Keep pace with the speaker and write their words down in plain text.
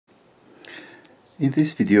In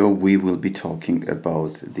this video we will be talking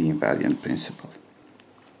about the invariant principle.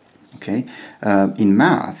 Okay, in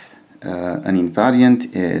math an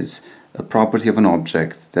invariant is a property of an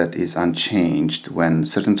object that is unchanged when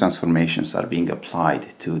certain transformations are being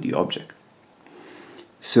applied to the object.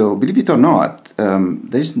 So believe it or not,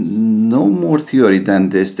 there's no more theory than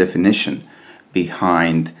this definition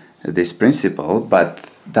behind this principle, but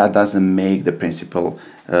that doesn't make the principle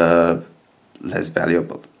less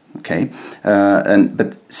valuable. Okay,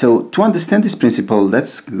 so to understand this principle,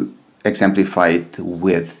 let's exemplify it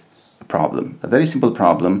with a problem, a very simple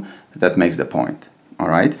problem that makes the point. All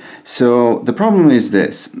right, so the problem is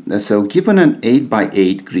this. So given an 8 by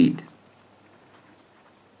 8 grid,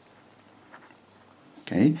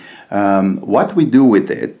 okay, what we do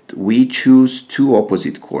with it, we choose two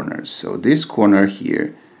opposite corners, so this corner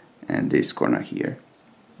here and this corner here,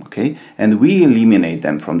 okay, and we eliminate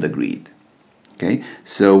them from the grid. Okay,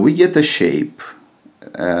 so we get a shape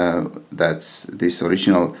that's this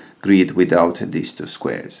original grid without these two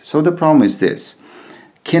squares. So the problem is this: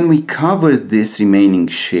 can we cover this remaining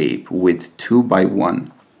shape with 2 by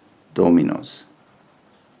 1 dominoes?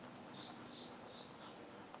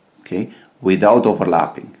 Okay, without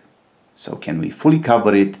overlapping. So can we fully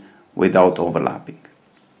cover it without overlapping?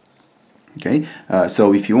 Okay,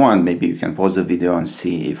 so if you want, maybe you can pause the video and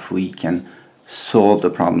see if we can solve the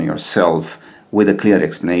problem yourself with a clear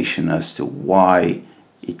explanation as to why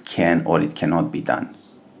it can or it cannot be done.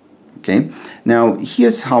 Okay, now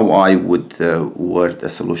here's how I would word a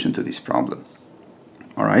solution to this problem.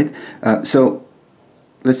 All right, so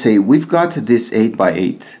let's say we've got this 8 by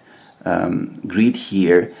 8 grid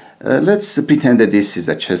here. Let's pretend that this is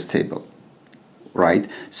a chess table, right?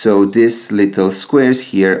 So these little squares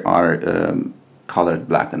here are colored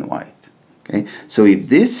black and white. Okay, so if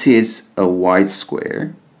this is a white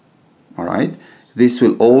square, all right, this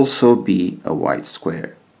will also be a white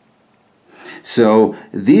square. So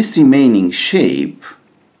this remaining shape,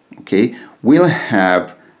 okay, will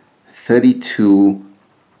have 32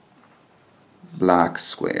 black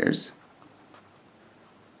squares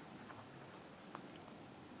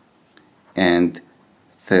and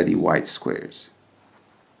 30 white squares.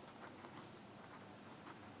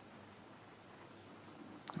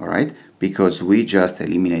 All right, because we just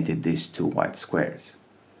eliminated these two white squares.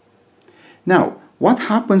 Now, what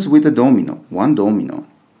happens with a domino? One domino.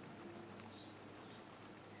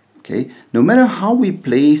 Okay, no matter how we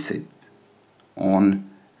place it on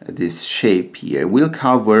this shape here, we'll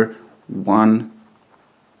cover one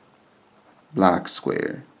black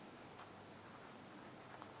square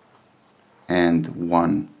and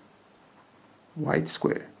one white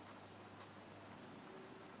square.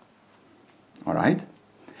 All right?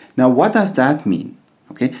 Now, what does that mean?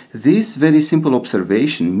 Okay, this very simple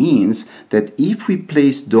observation means that if we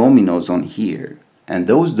place dominoes on here and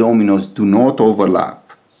those dominoes do not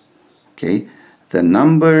overlap, okay, the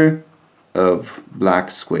number of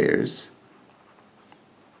black squares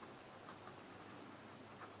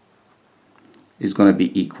is going to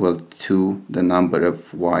be equal to the number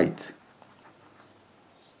of white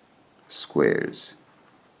squares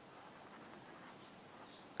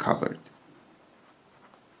covered.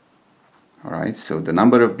 All right, so the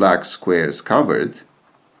number of black squares covered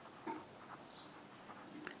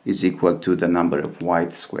is equal to the number of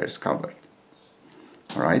white squares covered.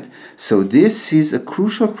 All right, so this is a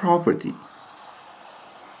crucial property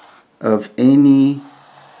of any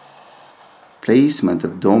placement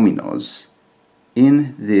of dominoes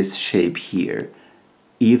in this shape here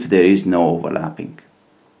if there is no overlapping.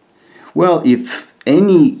 Well, if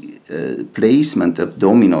any placement of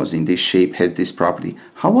dominoes in this shape has this property,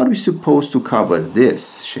 how are we supposed to cover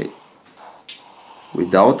this shape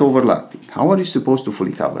without overlapping? How are you supposed to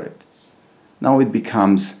fully cover it? Now it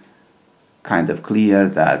becomes kind of clear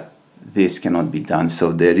that this cannot be done,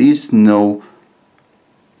 so there is no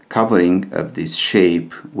covering of this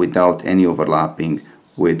shape without any overlapping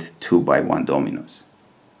with 2 by 1 dominoes.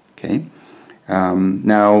 Okay,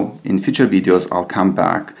 now in future videos I'll come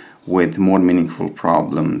back with more meaningful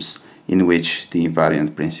problems in which the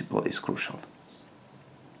invariant principle is crucial.